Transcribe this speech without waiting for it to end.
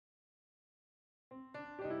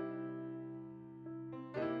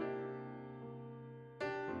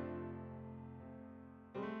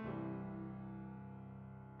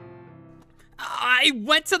I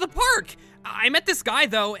went to the park. I met this guy,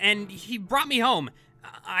 though, and he brought me home.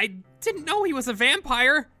 I didn't know he was a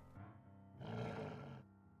vampire.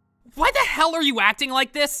 Why the hell are you acting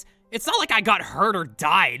like this? It's not like I got hurt or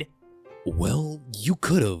died. Well, you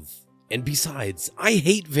could've. And besides, I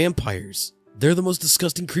hate vampires. They're the most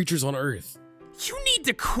disgusting creatures on Earth. You need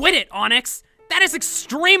to quit it, Onyx. That is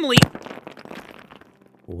extremely...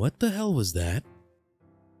 What the hell was that?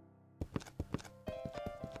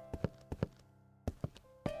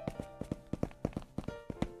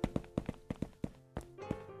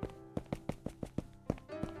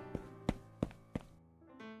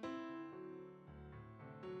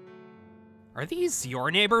 Are these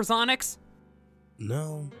your neighbors, Onyx?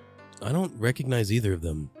 No, I don't recognize either of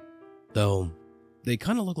them. Though, they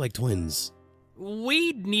kind of look like twins.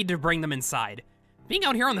 We need to bring them inside. Being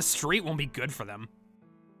out here on the street won't be good for them.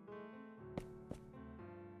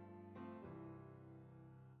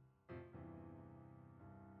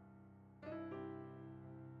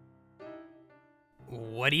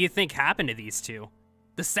 What do you think happened to these two?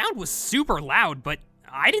 The sound was super loud, but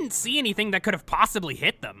I didn't see anything that could have possibly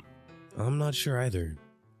hit them. I'm not sure either.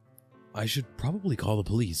 I should probably call the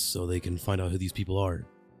police so they can find out who these people are.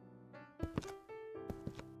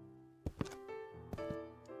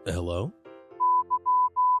 Hello?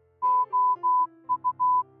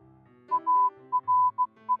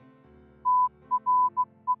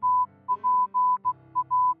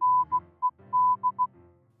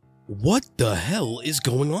 What the hell is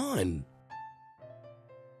going on?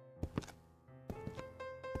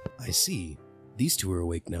 I see. These two are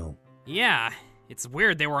awake now. Yeah, it's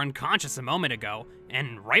weird they were unconscious a moment ago,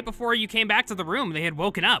 and right before you came back to the room, they had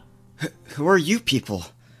woken up. Who are you people?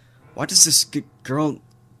 Why does this girl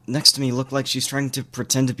next to me look like she's trying to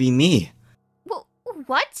pretend to be me? Well,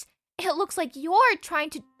 what? It looks like you're trying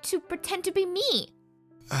to pretend to be me.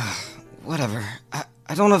 Whatever.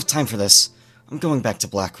 I don't have time for this. I'm going back to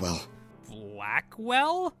Blackwell.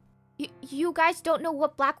 Blackwell? You guys don't know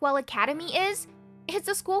what Blackwell Academy is? It's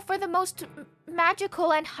a school for the most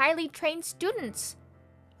magical and highly trained students.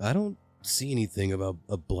 I don't see anything about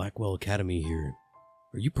a Blackwell Academy here.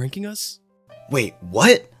 Are you pranking us? Wait,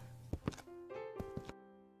 what?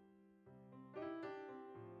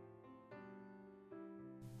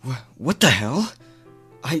 What the hell?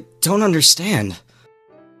 I don't understand.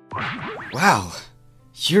 Wow,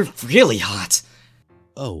 you're really hot.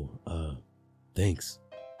 Oh, thanks.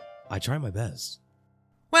 I try my best.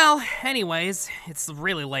 Well, anyways, it's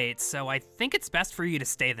really late, so I think it's best for you to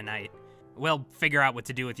stay the night. We'll figure out what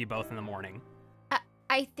to do with you both in the morning.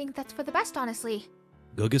 I think that's for the best, honestly.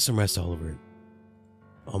 Go get some rest, Oliver.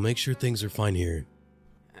 I'll make sure things are fine here.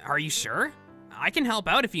 Are you sure? I can help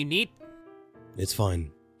out if you need... It's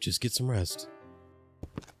fine. Just get some rest.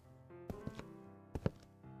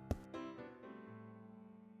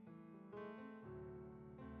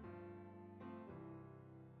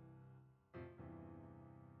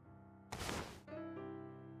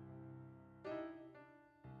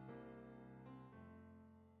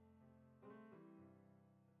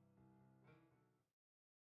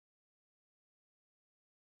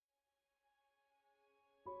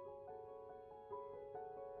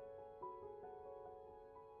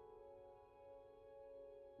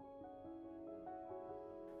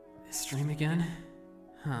 This dream again?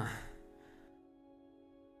 Huh.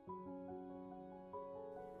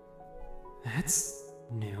 That's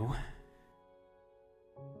new.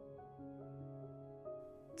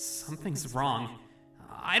 Something's wrong.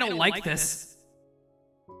 I don't like this.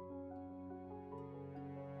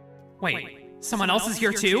 Wait, someone else is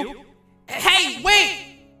here too? Hey, wait!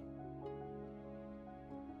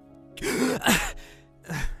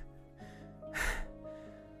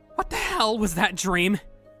 What the hell was that dream?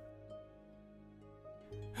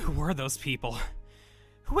 Who were those people?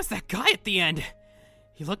 Who was that guy at the end?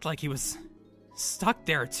 He looked like he was stuck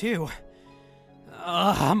there too.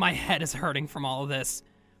 My head is hurting from all of this.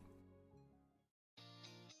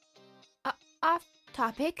 Off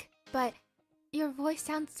topic, but your voice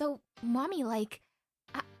sounds so mommy-like.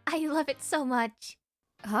 I love it so much.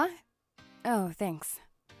 Huh? Oh, thanks.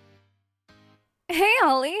 Hey,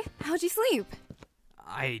 Ollie. How'd you sleep?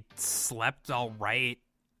 I slept all right.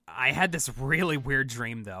 I had this really weird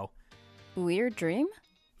dream, though. Weird dream?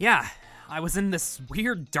 Yeah, I was in this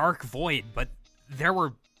weird dark void, but there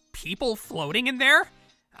were people floating in there?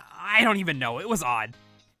 I don't even know, it was odd.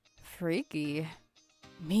 Freaky.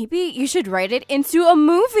 Maybe you should write it into a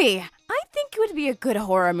movie. I think it would be a good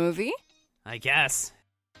horror movie. I guess.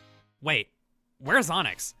 Wait, where's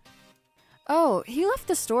Onyx? Oh, he left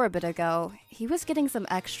the store a bit ago. He was getting some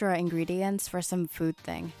extra ingredients for some food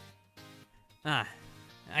thing. Ah,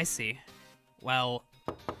 I see. Well,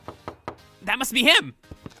 that must be him!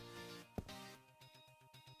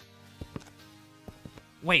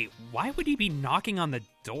 Wait, why would he be knocking on the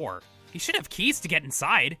door? He should have keys to get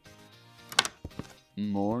inside.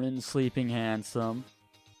 Morning, sleeping handsome.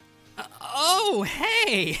 Oh,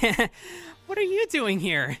 hey! What are you doing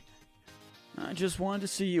here? I just wanted to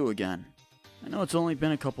see you again. I know it's only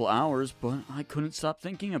been a couple hours, but I couldn't stop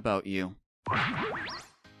thinking about you.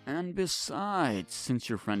 And besides, since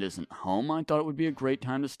your friend isn't home, I thought it would be a great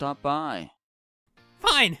time to stop by.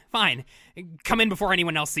 Fine, fine. Come in before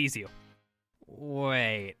anyone else sees you.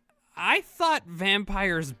 Wait, I thought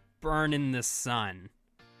vampires burn in the sun.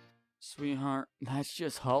 Sweetheart, that's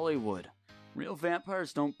just Hollywood. Real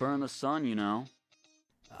vampires don't burn the sun, you know.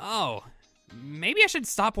 Oh, maybe I should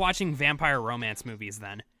stop watching vampire romance movies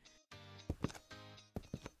then.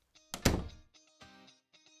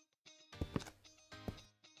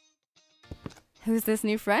 Who's this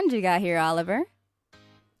new friend you got here, Oliver?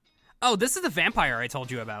 Oh, this is the vampire I told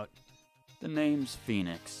you about. The name's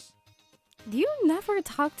Phoenix. You never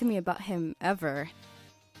talk to me about him, ever.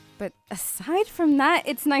 But aside from that,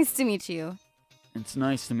 it's nice to meet you. It's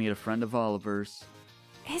nice to meet a friend of Oliver's.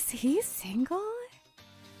 Is he single?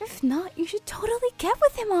 If not, you should totally get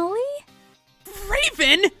with him, Ollie.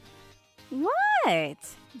 Raven! What?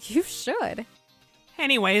 You should.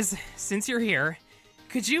 Anyways, since you're here,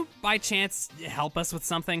 could you, by chance, help us with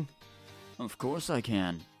something? Of course I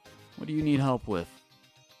can. What do you need help with?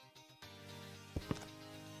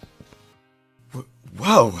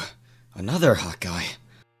 Whoa! Another hot guy.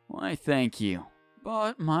 Why, thank you.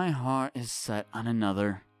 But my heart is set on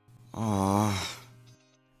another. Aww.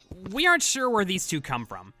 We aren't sure where these two come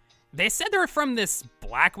from. They said they're from this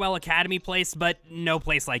Blackwell Academy place, but no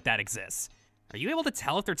place like that exists. Are you able to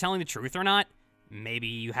tell if they're telling the truth or not? Maybe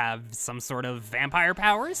you have some sort of vampire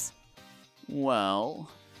powers? Well,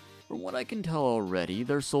 from what I can tell already,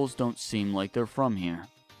 their souls don't seem like they're from here.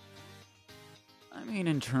 I mean,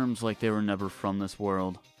 in terms like they were never from this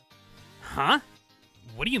world. Huh?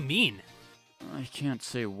 What do you mean? I can't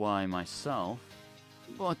say why myself,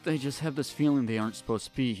 but they just have this feeling they aren't supposed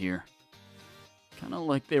to be here. Kinda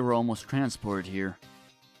like they were almost transported here.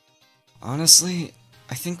 Honestly,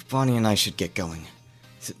 I think Bonnie and I should get going.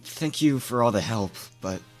 Thank you for all the help,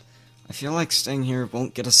 but I feel like staying here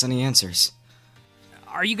won't get us any answers.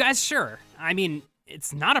 Are you guys sure? I mean,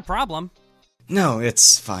 it's not a problem. No,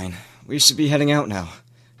 it's fine. We should be heading out now.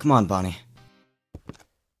 Come on, Bonnie.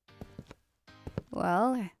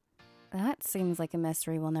 Well, that seems like a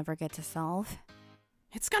mystery we'll never get to solve.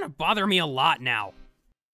 It's gonna bother me a lot now.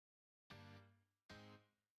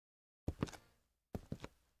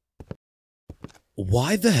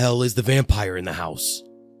 Why the hell is the vampire in the house?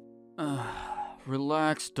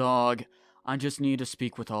 Relax, dog. I just need to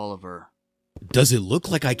speak with Oliver. Does it look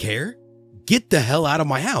like I care? Get the hell out of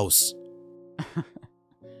my house.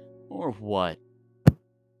 Or what?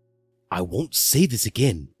 I won't say this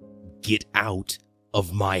again. Get out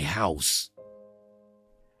of my house.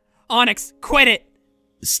 Onyx, quit it!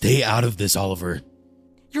 Stay out of this, Oliver.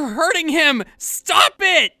 You're hurting him! Stop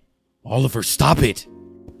it! Oliver, stop it.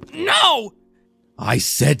 No! I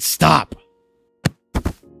said stop.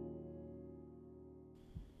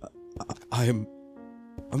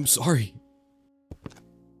 I'm sorry.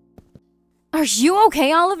 Are you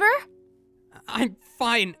okay, Oliver? I'm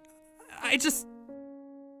fine. I just